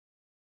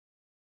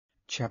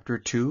Chapter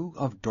 2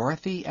 of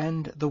Dorothy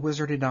and the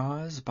Wizard in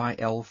Oz by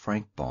L.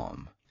 Frank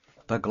Baum.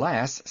 The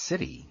Glass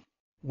City.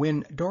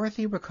 When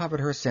Dorothy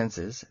recovered her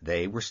senses,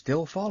 they were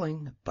still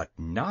falling, but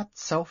not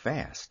so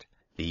fast.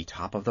 The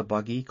top of the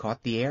buggy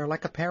caught the air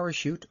like a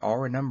parachute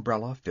or an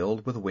umbrella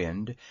filled with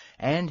wind,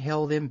 and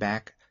held them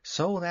back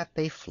so that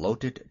they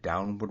floated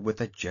downward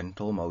with a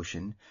gentle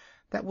motion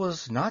that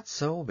was not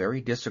so very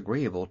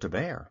disagreeable to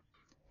bear.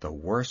 The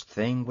worst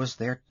thing was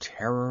their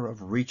terror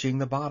of reaching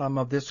the bottom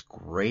of this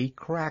great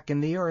crack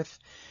in the earth,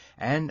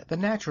 and the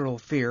natural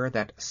fear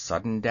that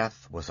sudden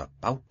death was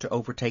about to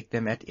overtake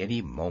them at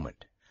any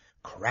moment.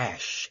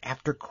 Crash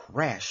after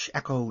crash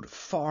echoed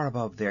far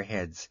above their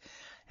heads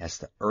as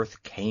the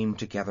earth came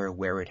together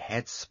where it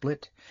had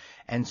split,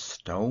 and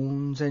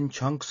stones and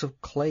chunks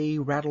of clay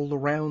rattled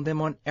around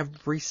them on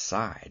every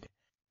side.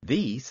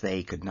 These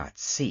they could not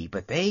see,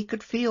 but they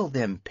could feel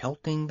them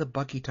pelting the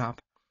buggy top,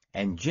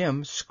 and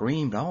Jim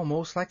screamed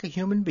almost like a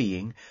human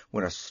being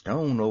when a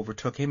stone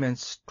overtook him and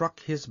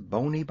struck his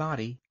bony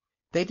body.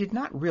 They did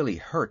not really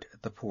hurt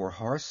the poor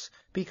horse,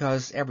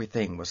 because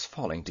everything was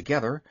falling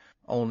together,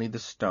 only the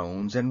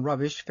stones and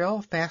rubbish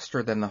fell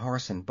faster than the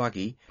horse and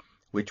buggy,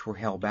 which were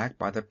held back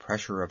by the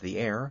pressure of the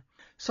air,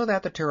 so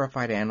that the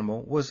terrified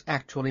animal was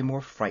actually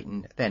more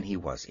frightened than he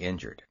was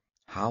injured.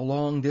 How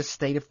long this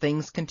state of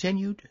things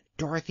continued,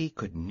 Dorothy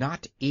could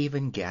not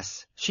even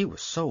guess, she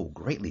was so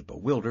greatly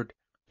bewildered.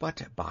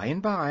 But by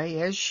and by,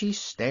 as she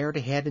stared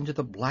ahead into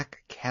the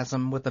black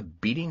chasm with a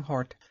beating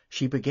heart,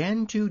 she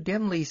began to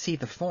dimly see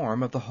the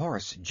form of the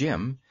horse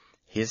Jim,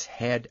 his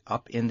head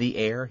up in the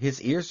air,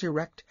 his ears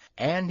erect,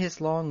 and his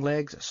long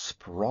legs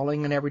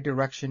sprawling in every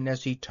direction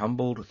as he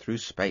tumbled through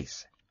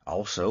space.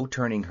 Also,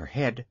 turning her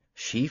head,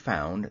 she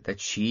found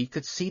that she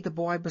could see the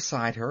boy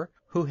beside her,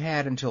 who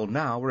had until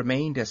now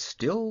remained as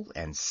still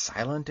and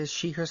silent as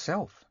she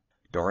herself.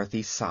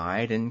 Dorothy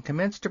sighed and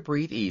commenced to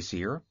breathe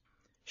easier.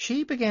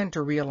 She began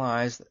to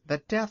realize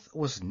that death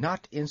was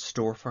not in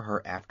store for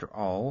her after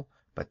all,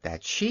 but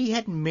that she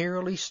had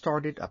merely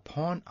started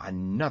upon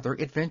another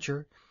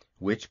adventure,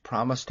 which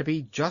promised to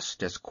be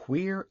just as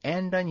queer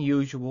and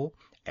unusual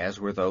as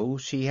were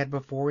those she had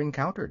before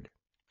encountered.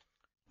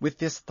 With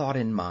this thought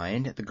in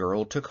mind, the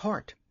girl took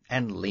heart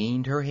and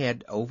leaned her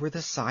head over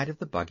the side of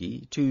the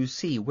buggy to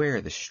see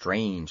where the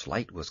strange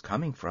light was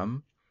coming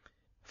from.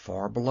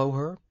 Far below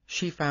her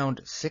she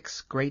found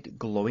 6 great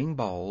glowing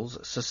balls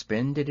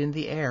suspended in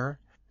the air.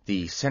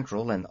 The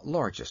central and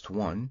largest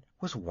one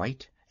was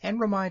white and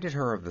reminded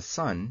her of the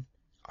sun.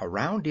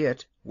 Around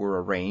it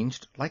were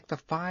arranged, like the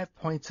 5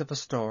 points of a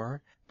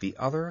star, the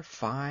other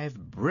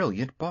 5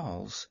 brilliant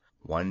balls,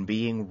 one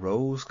being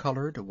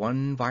rose-colored,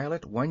 one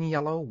violet, one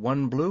yellow,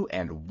 one blue,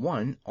 and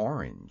one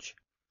orange.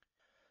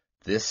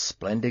 This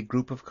splendid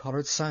group of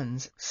colored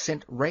suns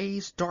sent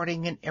rays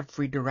darting in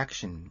every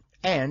direction,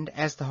 and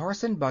as the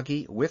horse and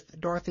buggy, with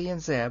Dorothy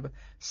and Zeb,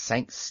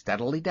 sank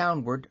steadily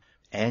downward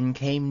and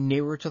came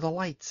nearer to the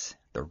lights,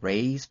 the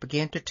rays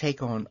began to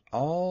take on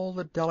all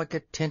the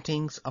delicate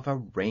tintings of a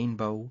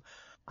rainbow,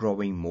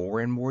 growing more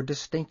and more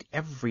distinct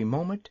every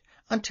moment,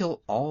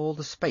 until all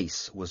the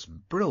space was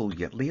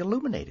brilliantly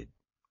illuminated.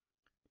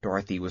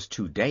 Dorothy was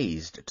too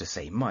dazed to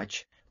say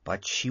much,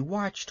 but she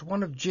watched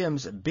one of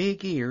Jim's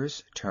big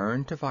ears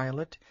turn to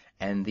violet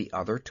and the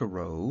other to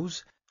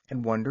rose,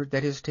 and wondered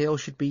that his tail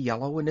should be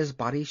yellow and his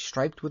body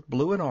striped with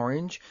blue and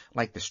orange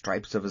like the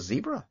stripes of a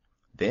zebra.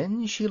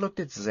 Then she looked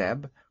at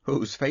Zeb,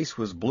 whose face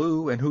was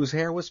blue and whose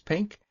hair was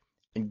pink,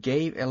 and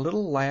gave a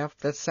little laugh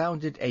that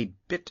sounded a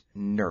bit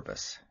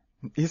nervous.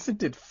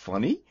 "Isn't it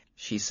funny?"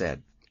 she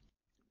said.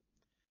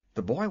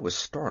 The boy was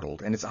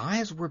startled, and his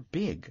eyes were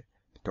big.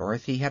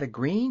 Dorothy had a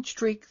green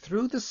streak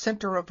through the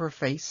center of her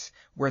face,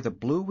 where the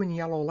blue and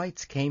yellow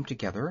lights came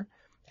together,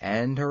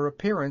 and her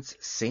appearance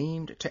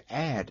seemed to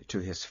add to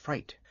his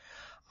fright.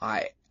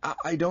 I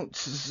don't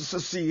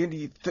see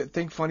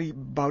anything funny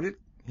about it,"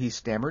 he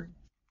stammered.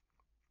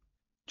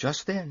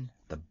 Just then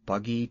the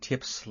buggy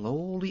tipped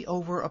slowly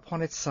over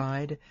upon its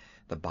side,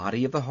 the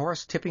body of the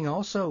horse tipping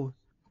also.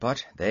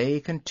 But they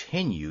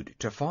continued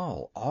to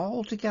fall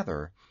all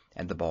together,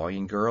 and the boy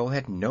and girl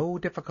had no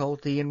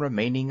difficulty in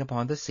remaining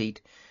upon the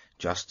seat,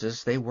 just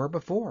as they were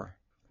before.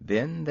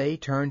 Then they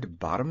turned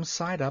bottom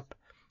side up,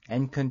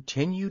 and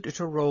continued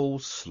to roll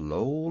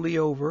slowly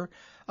over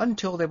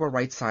until they were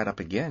right side up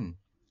again.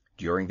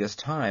 During this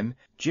time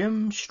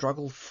Jim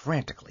struggled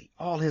frantically,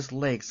 all his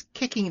legs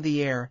kicking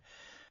the air,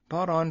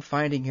 but on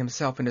finding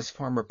himself in his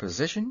former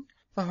position,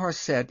 the horse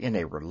said in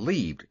a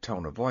relieved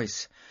tone of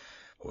voice,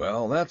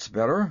 "Well, that's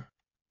better."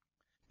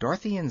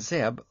 Dorothy and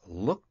Zeb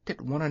looked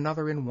at one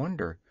another in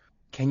wonder.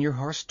 "Can your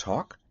horse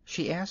talk?"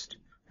 she asked.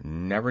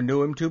 "Never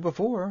knew him to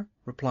before,"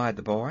 replied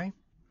the boy.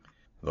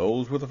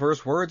 "Those were the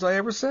first words I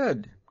ever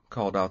said,"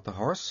 called out the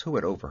horse, who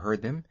had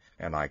overheard them,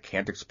 "and I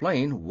can't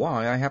explain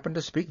why I happened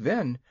to speak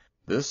then.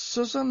 This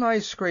is a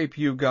nice scrape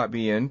you've got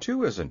me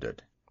into, isn't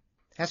it?"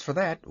 "As for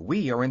that,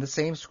 we are in the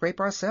same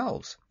scrape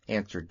ourselves,"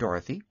 answered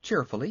Dorothy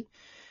cheerfully.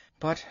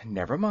 "But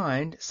never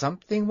mind,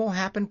 something will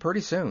happen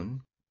pretty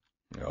soon."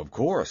 "Of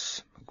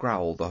course,"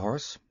 growled the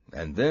horse.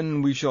 and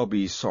then we shall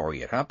be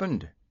sorry it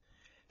happened."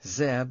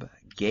 Zeb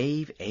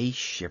gave a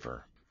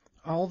shiver.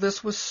 All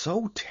this was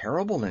so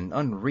terrible and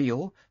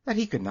unreal that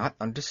he could not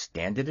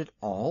understand it at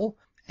all,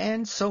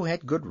 and so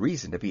had good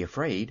reason to be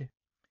afraid.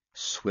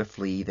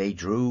 Swiftly they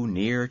drew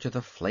near to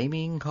the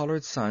flaming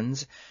colored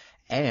suns,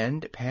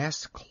 and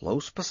passed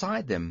close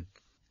beside them.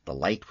 The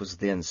light was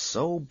then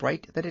so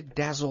bright that it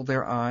dazzled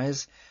their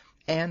eyes,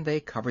 and they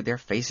covered their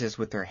faces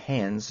with their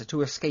hands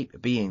to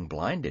escape being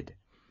blinded.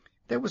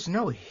 There was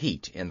no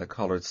heat in the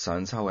colored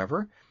suns,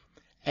 however,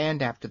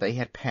 and after they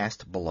had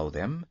passed below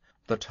them,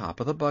 the top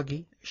of the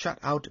buggy shut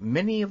out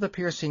many of the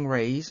piercing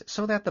rays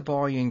so that the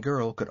boy and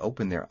girl could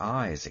open their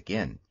eyes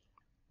again.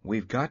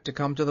 "We've got to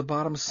come to the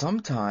bottom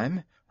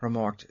sometime,"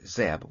 remarked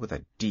Zeb with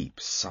a deep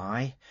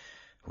sigh.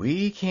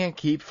 "We can't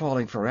keep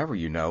falling forever,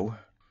 you know."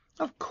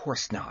 "Of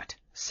course not,"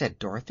 said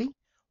Dorothy.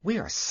 "We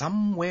are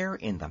somewhere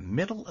in the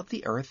middle of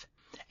the earth,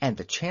 and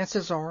the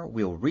chances are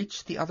we'll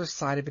reach the other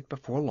side of it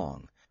before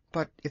long.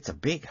 But it's a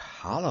big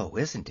hollow,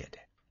 isn't it?"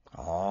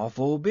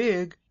 "Awful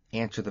big,"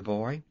 answered the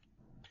boy.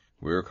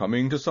 "We're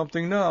coming to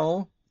something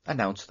now,"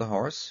 announced the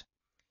horse.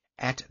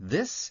 At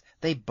this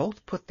they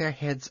both put their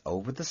heads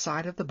over the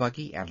side of the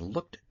buggy and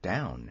looked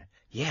down.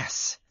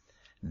 Yes,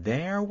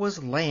 there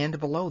was land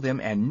below them,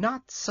 and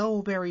not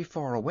so very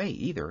far away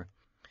either.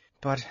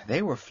 But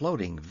they were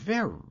floating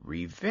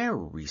very,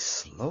 very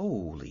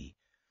slowly,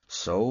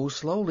 so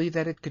slowly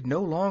that it could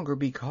no longer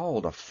be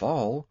called a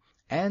fall,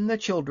 and the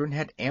children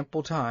had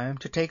ample time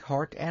to take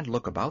heart and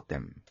look about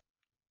them.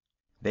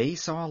 They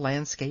saw a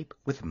landscape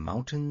with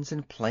mountains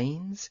and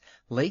plains,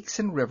 lakes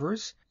and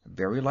rivers,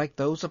 very like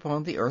those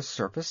upon the earth's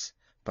surface,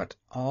 but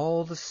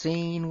all the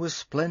scene was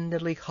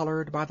splendidly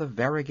colored by the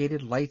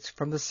variegated lights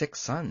from the 6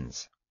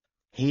 suns.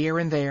 Here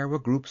and there were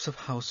groups of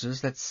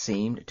houses that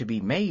seemed to be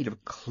made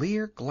of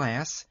clear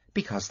glass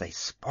because they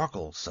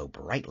sparkled so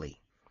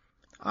brightly.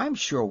 "I'm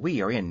sure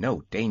we are in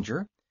no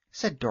danger,"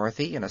 said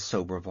Dorothy in a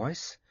sober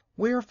voice.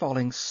 "We're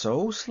falling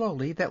so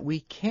slowly that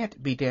we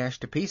can't be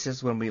dashed to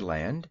pieces when we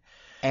land,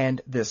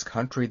 and this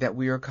country that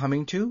we are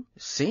coming to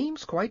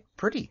seems quite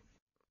pretty."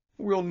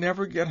 "We'll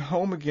never get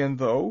home again,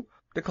 though,"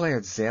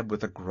 declared Zeb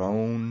with a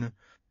groan.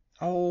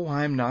 "Oh,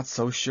 I'm not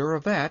so sure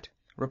of that,"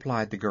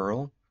 replied the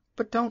girl.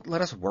 "But don't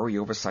let us worry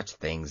over such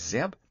things,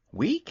 Zeb.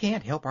 We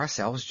can't help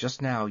ourselves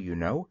just now, you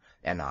know,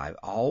 and I've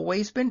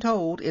always been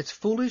told it's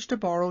foolish to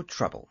borrow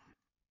trouble."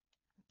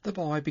 The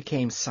boy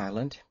became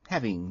silent,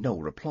 having no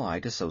reply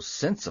to so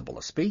sensible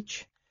a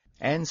speech,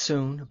 and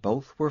soon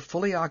both were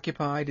fully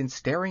occupied in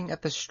staring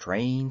at the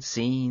strange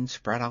scene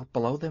spread out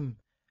below them.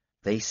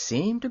 They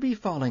seemed to be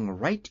falling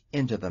right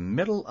into the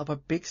middle of a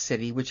big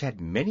city which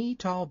had many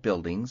tall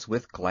buildings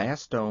with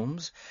glass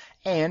domes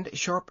and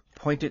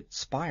sharp-pointed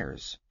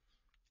spires.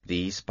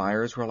 These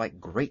spires were like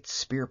great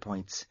spear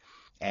points,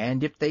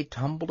 and if they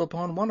tumbled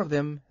upon one of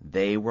them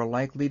they were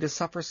likely to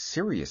suffer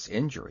serious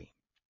injury.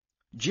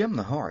 Jim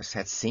the horse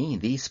had seen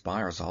these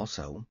spires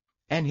also,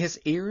 and his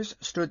ears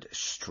stood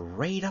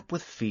straight up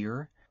with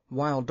fear,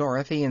 while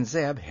Dorothy and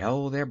Zeb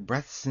held their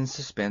breaths in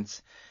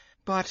suspense.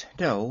 But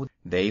no,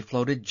 they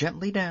floated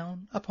gently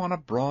down upon a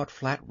broad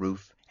flat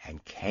roof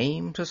and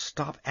came to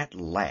stop at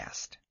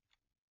last.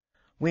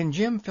 When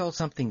Jim felt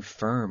something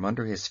firm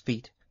under his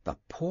feet, the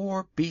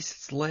poor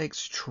beast's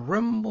legs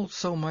trembled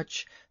so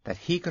much that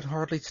he could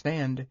hardly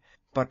stand.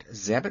 But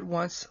Zeb at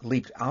once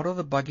leaped out of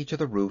the buggy to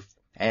the roof,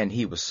 and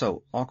he was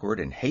so awkward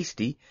and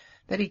hasty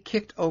that he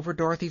kicked over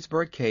Dorothy's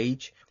bird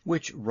cage,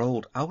 which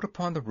rolled out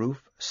upon the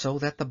roof so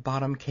that the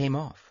bottom came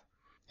off.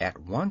 At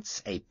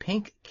once a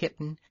pink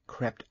kitten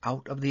crept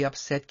out of the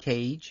upset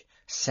cage,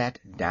 sat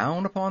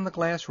down upon the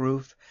glass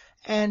roof,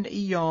 and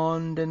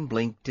yawned and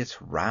blinked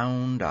its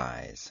round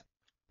eyes.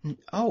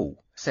 "Oh,"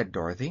 said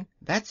Dorothy,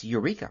 "that's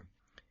Eureka."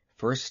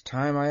 "First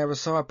time I ever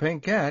saw a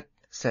pink cat,"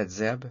 said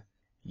Zeb.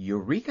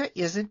 "Eureka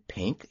isn't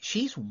pink,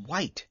 she's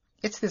white.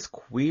 It's this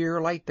queer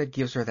light that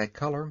gives her that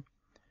color."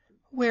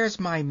 "Where's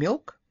my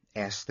milk?"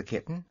 asked the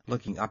kitten,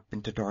 looking up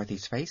into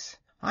Dorothy's face.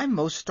 "I'm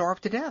most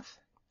starved to death."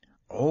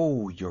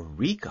 "Oh,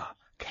 Eureka,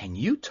 can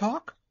you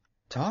talk?"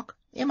 "Talk?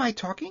 Am I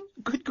talking?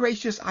 Good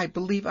gracious, I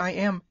believe I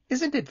am.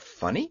 Isn't it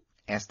funny?"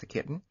 asked the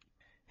kitten.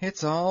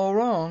 "It's all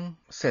wrong,"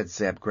 said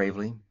Zeb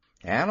gravely.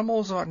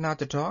 "Animals ought not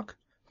to talk,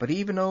 but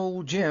even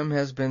old Jim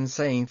has been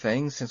saying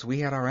things since we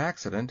had our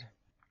accident."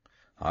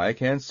 "I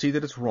can't see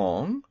that it's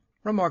wrong,"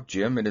 remarked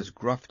Jim in his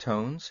gruff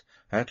tones.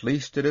 "At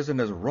least it isn't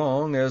as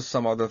wrong as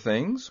some other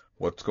things.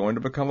 What's going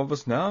to become of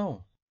us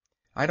now?"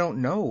 "I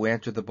don't know,"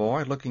 answered the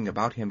boy, looking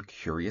about him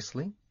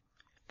curiously.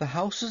 The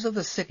houses of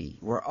the city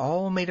were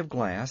all made of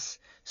glass,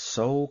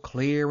 so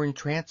clear and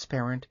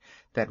transparent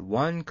that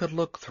one could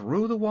look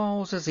through the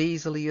walls as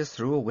easily as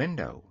through a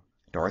window.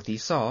 Dorothy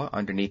saw,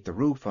 underneath the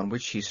roof on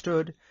which she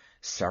stood,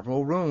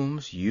 several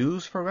rooms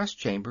used for rest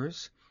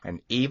chambers,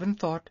 and even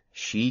thought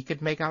she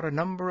could make out a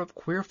number of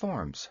queer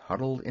forms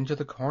huddled into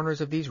the corners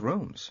of these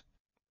rooms.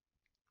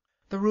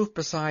 The roof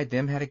beside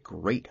them had a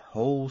great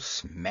hole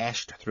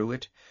smashed through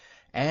it,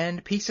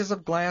 and pieces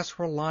of glass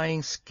were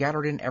lying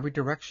scattered in every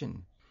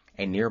direction.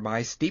 A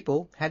nearby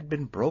steeple had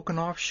been broken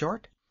off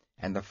short,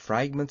 and the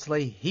fragments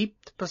lay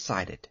heaped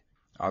beside it.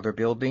 Other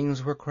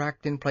buildings were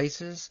cracked in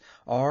places,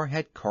 or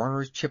had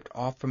corners chipped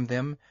off from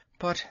them,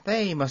 but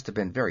they must have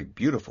been very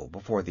beautiful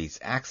before these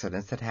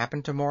accidents had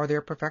happened to mar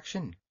their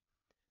perfection.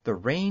 The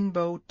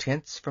rainbow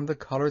tints from the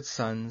colored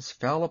suns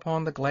fell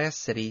upon the glass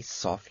city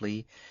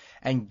softly,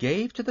 and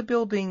gave to the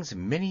buildings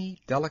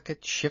many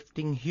delicate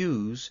shifting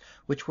hues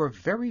which were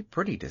very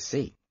pretty to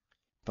see.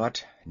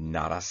 But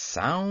not a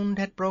sound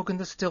had broken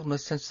the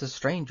stillness since the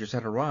strangers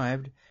had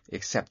arrived,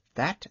 except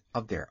that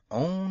of their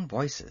own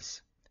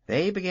voices.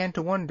 They began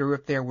to wonder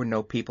if there were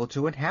no people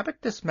to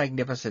inhabit this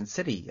magnificent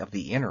city of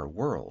the inner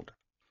world.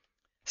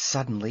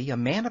 Suddenly a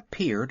man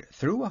appeared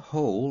through a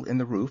hole in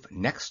the roof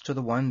next to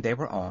the one they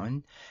were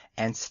on,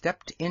 and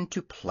stepped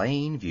into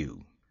plain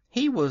view.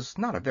 He was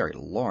not a very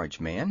large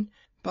man,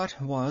 but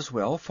was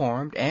well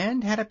formed,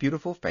 and had a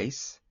beautiful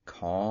face,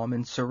 calm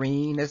and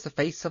serene as the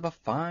face of a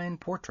fine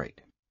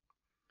portrait.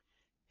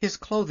 His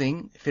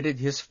clothing fitted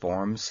his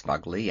form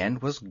snugly,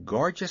 and was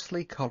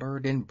gorgeously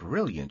colored in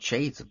brilliant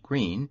shades of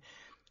green,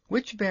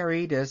 which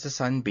varied as the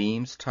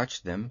sunbeams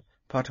touched them,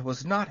 but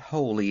was not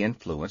wholly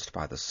influenced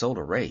by the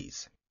solar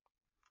rays.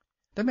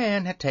 The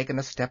man had taken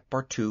a step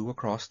or two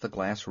across the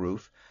glass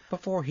roof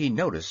before he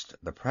noticed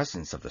the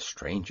presence of the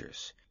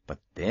strangers, but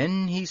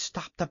then he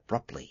stopped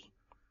abruptly.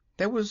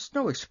 There was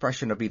no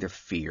expression of either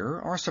fear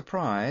or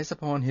surprise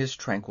upon his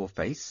tranquil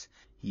face,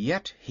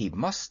 yet he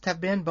must have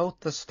been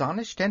both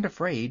astonished and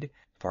afraid,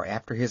 for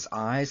after his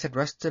eyes had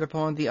rested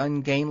upon the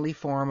ungainly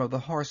form of the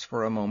horse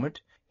for a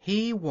moment,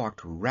 he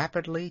walked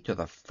rapidly to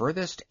the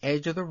furthest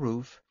edge of the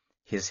roof,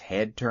 his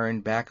head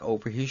turned back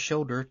over his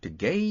shoulder to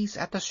gaze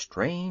at the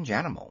strange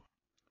animal.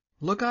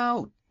 "Look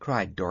out!"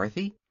 cried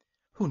Dorothy,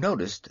 who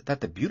noticed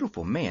that the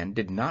beautiful man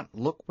did not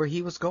look where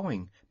he was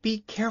going. "Be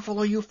careful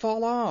or you'll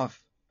fall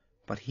off."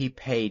 But he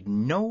paid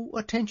no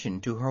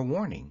attention to her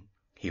warning.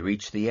 He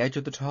reached the edge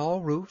of the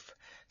tall roof,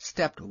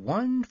 stepped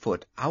 1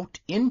 foot out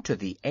into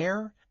the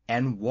air,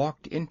 and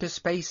walked into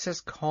space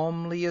as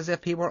calmly as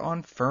if he were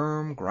on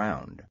firm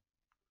ground.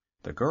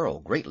 The girl,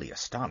 greatly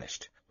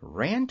astonished,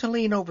 ran to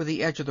lean over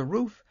the edge of the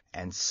roof,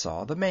 and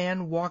saw the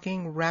man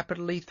walking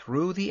rapidly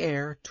through the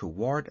air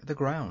toward the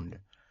ground.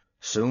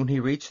 Soon he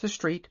reached the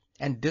street,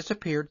 and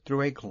disappeared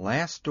through a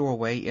glass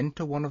doorway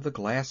into one of the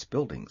glass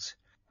buildings.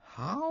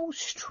 "How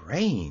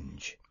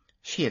strange!"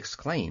 she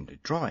exclaimed,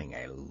 drawing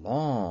a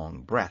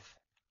long breath.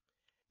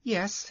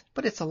 "Yes,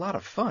 but it's a lot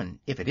of fun,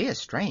 if it is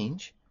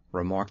strange,"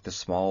 remarked the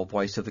small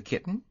voice of the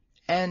kitten,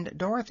 and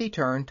Dorothy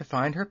turned to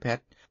find her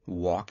pet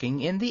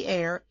walking in the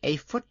air a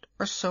foot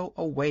or so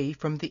away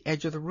from the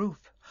edge of the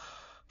roof.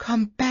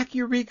 "Come back,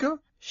 Eureka!"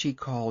 she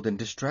called in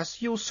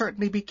distress. "You'll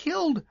certainly be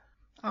killed."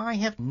 "I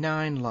have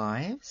 9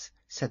 lives,"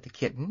 said the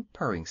kitten,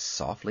 purring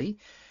softly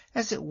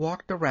as it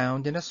walked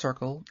around in a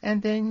circle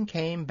and then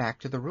came back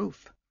to the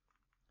roof.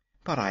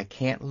 "But I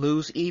can't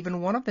lose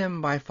even one of them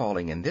by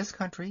falling in this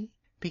country,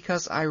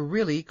 because I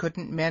really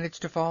couldn't manage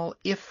to fall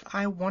if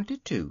I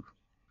wanted to."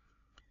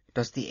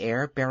 "Does the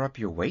air bear up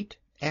your weight?"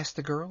 asked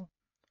the girl.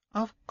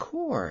 "Of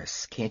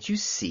course. Can't you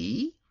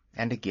see?"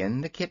 And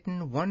again the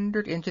kitten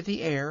wandered into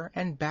the air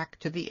and back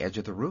to the edge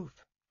of the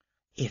roof.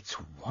 "It's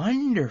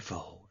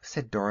wonderful,"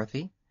 said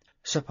Dorothy.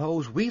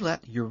 "Suppose we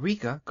let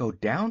Eureka go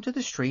down to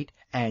the street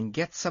and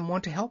get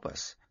someone to help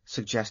us,"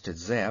 suggested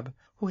Zeb,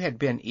 who had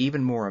been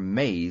even more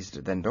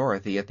amazed than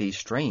Dorothy at these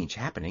strange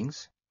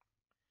happenings.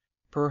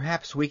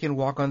 "Perhaps we can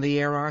walk on the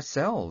air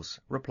ourselves,"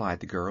 replied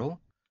the girl.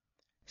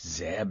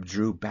 Zeb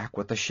drew back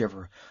with a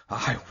shiver.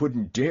 "I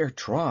wouldn't dare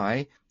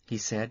try," he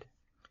said.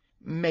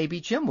 "Maybe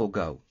Jim will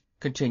go,"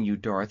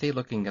 continued Dorothy,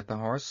 looking at the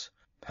horse.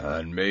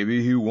 "And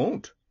maybe he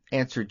won't,"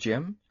 answered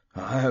Jim.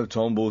 "I've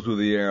tumbled through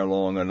the air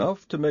long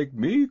enough to make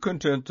me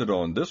contented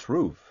on this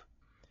roof."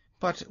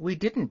 "But we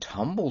didn't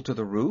tumble to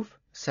the roof,"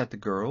 said the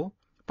girl.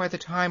 "By the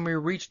time we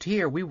reached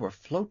here we were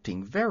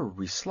floating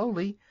very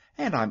slowly,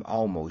 and I'm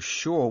almost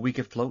sure we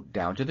could float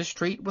down to the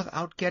street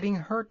without getting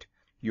hurt.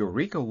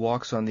 Eureka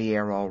walks on the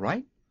air all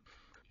right."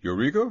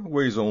 "Eureka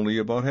weighs only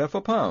about half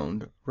a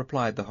pound,"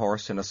 replied the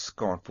horse in a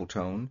scornful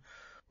tone,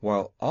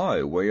 "while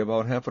I weigh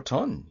about half a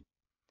ton."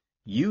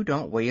 "You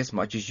don't weigh as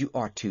much as you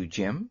ought to,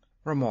 Jim,"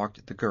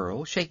 remarked the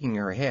girl, shaking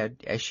her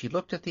head as she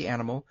looked at the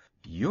animal.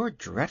 "You're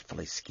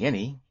dreadfully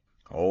skinny."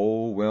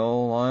 "Oh,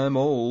 well, I'm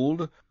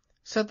old,"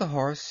 said the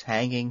horse,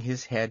 hanging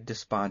his head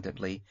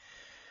despondently,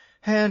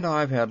 "and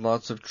I've had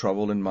lots of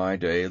trouble in my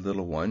day,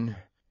 little one.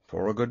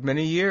 For a good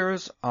many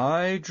years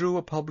I drew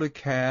a public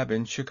cab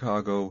in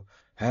Chicago,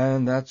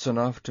 and that's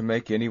enough to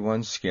make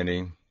anyone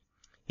skinny."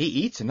 "He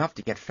eats enough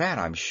to get fat,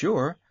 I'm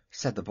sure,"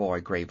 said the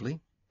boy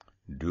gravely.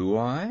 "Do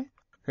I?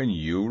 Can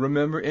you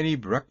remember any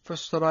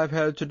breakfast that I've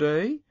had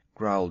today?"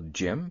 growled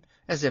Jim,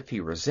 as if he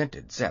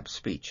resented Zeb's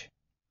speech.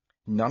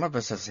 "None of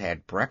us has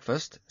had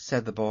breakfast,"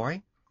 said the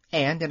boy,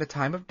 "and in a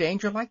time of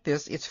danger like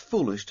this it's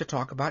foolish to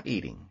talk about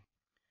eating."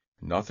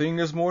 "Nothing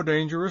is more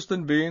dangerous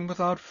than being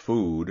without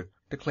food,"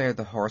 declared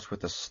the horse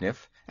with a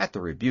sniff at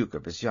the rebuke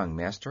of his young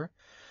master.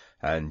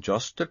 "And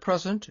just at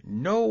present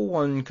no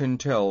one can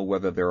tell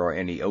whether there are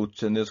any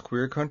oats in this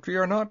queer country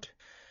or not.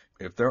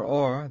 If there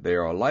are, they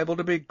are liable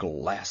to be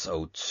glass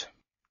oats."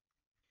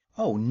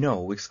 "Oh,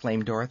 no,"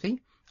 exclaimed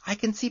Dorothy. "I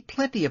can see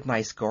plenty of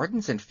nice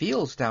gardens and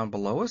fields down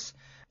below us,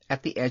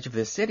 at the edge of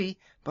this city,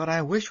 but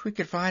I wish we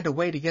could find a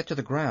way to get to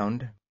the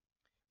ground."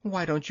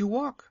 "Why don't you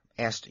walk?"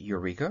 asked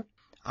Eureka.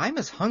 "I'm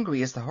as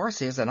hungry as the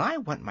horse is, and I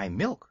want my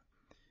milk."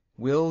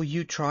 "Will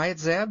you try it,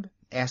 Zeb?"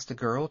 asked the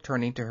girl,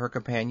 turning to her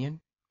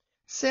companion.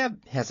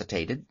 Zeb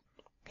hesitated.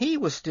 He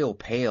was still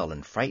pale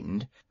and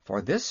frightened,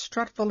 for this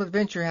dreadful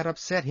adventure had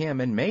upset him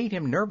and made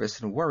him nervous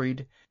and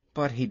worried,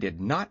 but he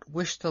did not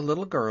wish the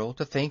little girl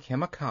to think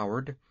him a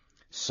coward,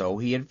 so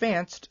he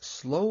advanced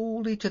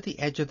slowly to the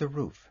edge of the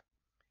roof.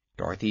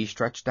 Dorothy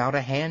stretched out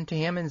a hand to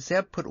him, and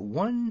Zeb put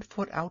one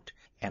foot out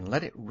and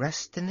let it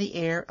rest in the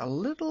air a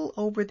little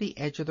over the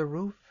edge of the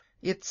roof.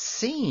 It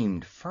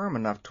seemed firm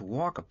enough to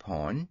walk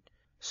upon,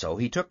 so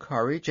he took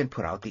courage and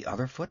put out the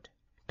other foot.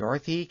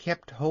 Dorothy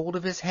kept hold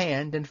of his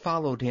hand and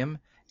followed him,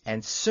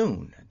 and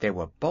soon they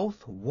were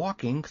both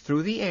walking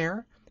through the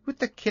air, with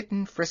the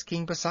kitten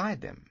frisking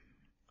beside them.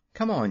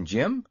 "Come on,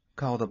 Jim,"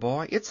 called the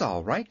boy. "It's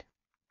all right."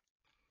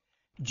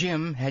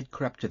 Jim had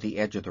crept to the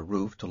edge of the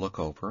roof to look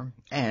over,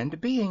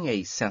 and being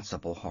a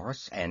sensible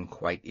horse and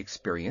quite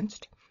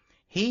experienced,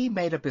 he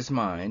made up his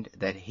mind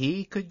that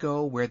he could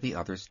go where the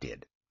others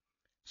did.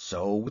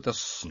 So with a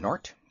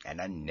snort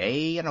and a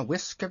neigh and a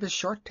whisk of his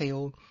short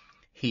tail,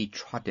 he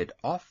trotted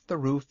off the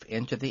roof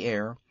into the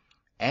air,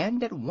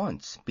 and at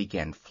once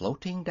began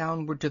floating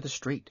downward to the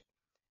street.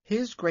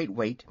 His great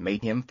weight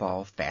made him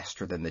fall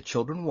faster than the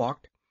children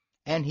walked,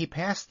 and he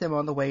passed them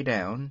on the way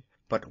down,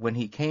 but when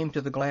he came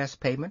to the glass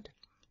pavement,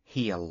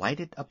 he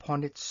alighted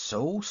upon it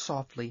so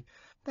softly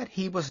that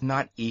he was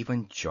not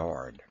even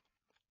jarred.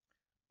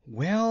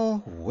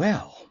 "Well,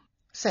 well,"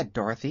 said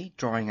Dorothy,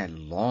 drawing a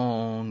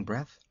long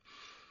breath.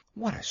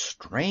 "What a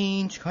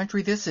strange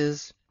country this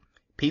is!"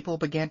 People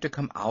began to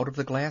come out of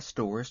the glass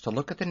doors to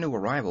look at the new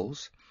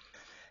arrivals,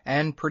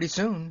 and pretty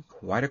soon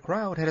quite a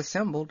crowd had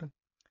assembled.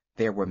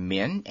 There were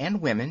men and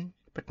women,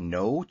 but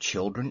no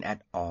children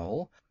at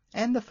all,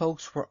 and the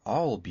folks were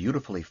all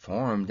beautifully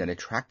formed and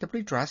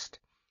attractively dressed,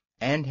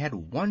 and had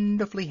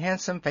wonderfully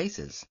handsome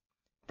faces.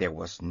 There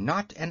was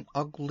not an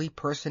ugly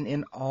person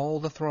in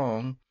all the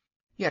throng,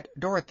 yet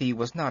Dorothy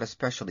was not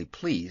especially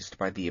pleased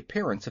by the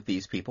appearance of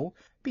these people,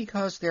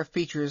 because their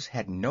features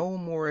had no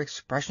more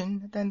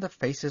expression than the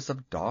faces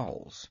of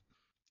dolls.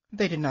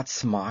 They did not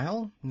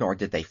smile, nor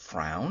did they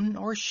frown,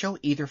 or show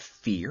either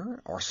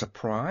fear, or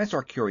surprise,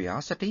 or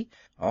curiosity,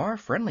 or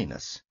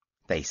friendliness.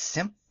 They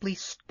simply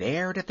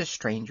stared at the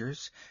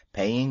strangers,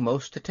 paying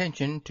most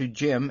attention to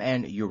Jim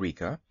and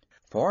Eureka,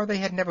 for they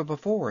had never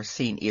before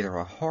seen either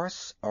a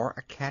horse or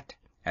a cat,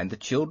 and the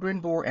children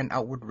bore an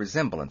outward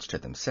resemblance to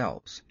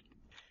themselves.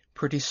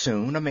 Pretty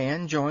soon a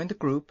man joined the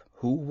group,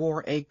 who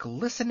wore a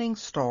glistening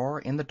star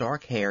in the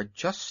dark hair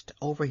just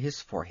over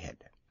his forehead.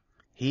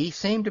 He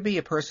seemed to be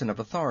a person of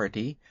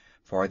authority,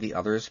 for the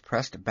others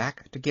pressed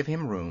back to give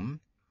him room.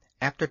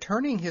 After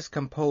turning his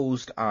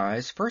composed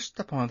eyes first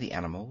upon the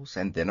animals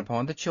and then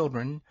upon the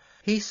children,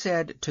 he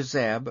said to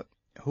Zeb,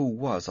 who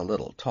was a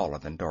little taller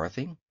than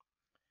Dorothy,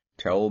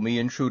 "Tell me,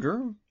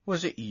 intruder,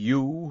 was it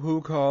you who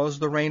caused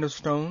the rain of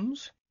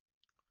stones?"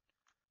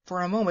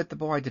 For a moment the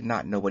boy did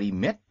not know what he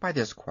meant by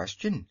this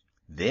question.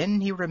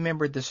 Then he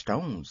remembered the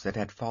stones that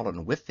had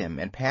fallen with them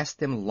and past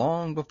them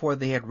long before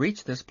they had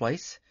reached this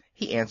place.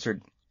 He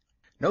answered,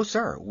 "No,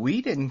 sir,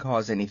 we didn't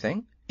cause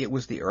anything. It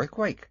was the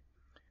earthquake."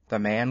 The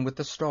man with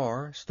the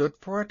star stood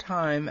for a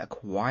time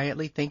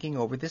quietly thinking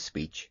over this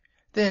speech.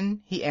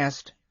 Then he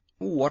asked,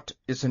 "What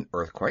is an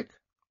earthquake?"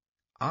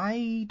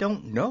 "I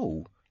don't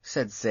know,"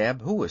 said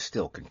Zeb, who was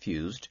still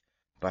confused.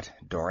 But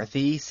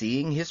Dorothy,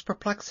 seeing his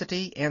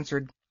perplexity,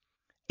 answered,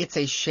 "It's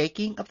a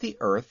shaking of the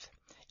earth.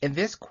 In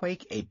this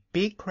quake a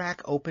big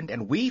crack opened,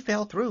 and we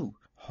fell through,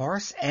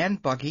 horse and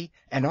buggy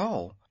and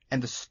all,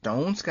 and the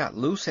stones got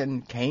loose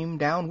and came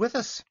down with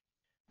us."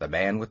 The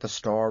man with the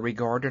star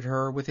regarded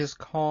her with his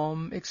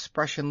calm,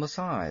 expressionless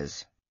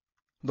eyes.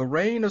 "The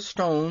rain of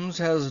stones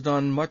has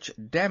done much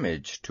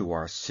damage to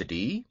our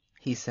city,"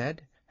 he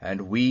said,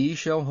 "and we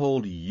shall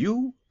hold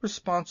you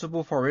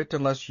responsible for it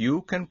unless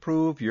you can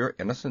prove your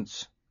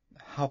innocence."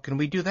 "How can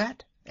we do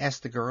that?"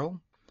 asked the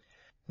girl.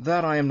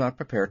 "That I am not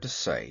prepared to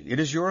say. It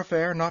is your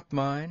affair, not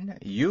mine.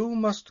 You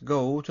must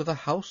go to the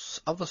house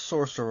of the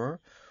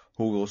sorcerer,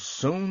 who will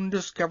soon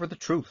discover the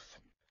truth."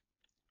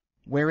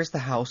 "Where is the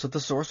house of the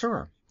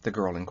sorcerer?" the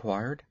girl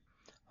inquired.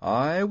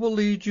 "I will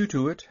lead you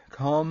to it.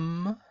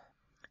 Come."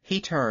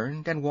 He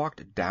turned and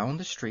walked down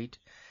the street,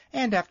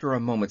 and after a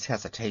moment's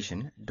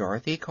hesitation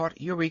Dorothy caught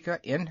Eureka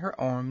in her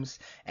arms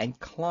and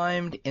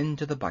climbed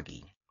into the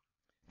buggy.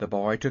 The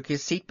boy took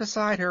his seat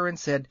beside her and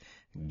said,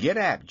 "Get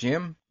app,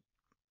 Jim."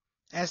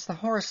 As the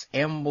horse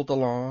ambled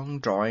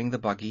along, drawing the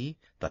buggy,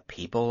 the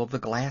people of the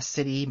glass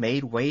city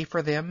made way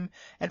for them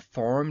and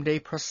formed a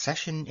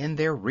procession in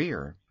their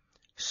rear.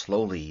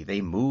 Slowly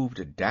they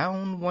moved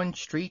down one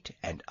street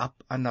and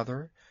up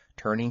another,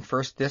 turning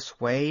first this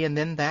way and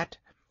then that,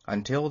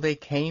 until they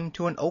came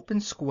to an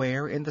open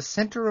square in the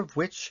center of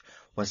which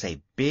was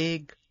a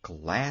big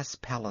glass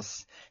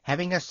palace,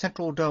 having a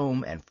central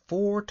dome and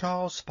 4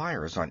 tall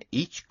spires on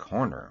each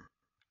corner.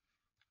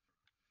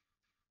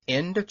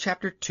 End of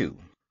chapter 2.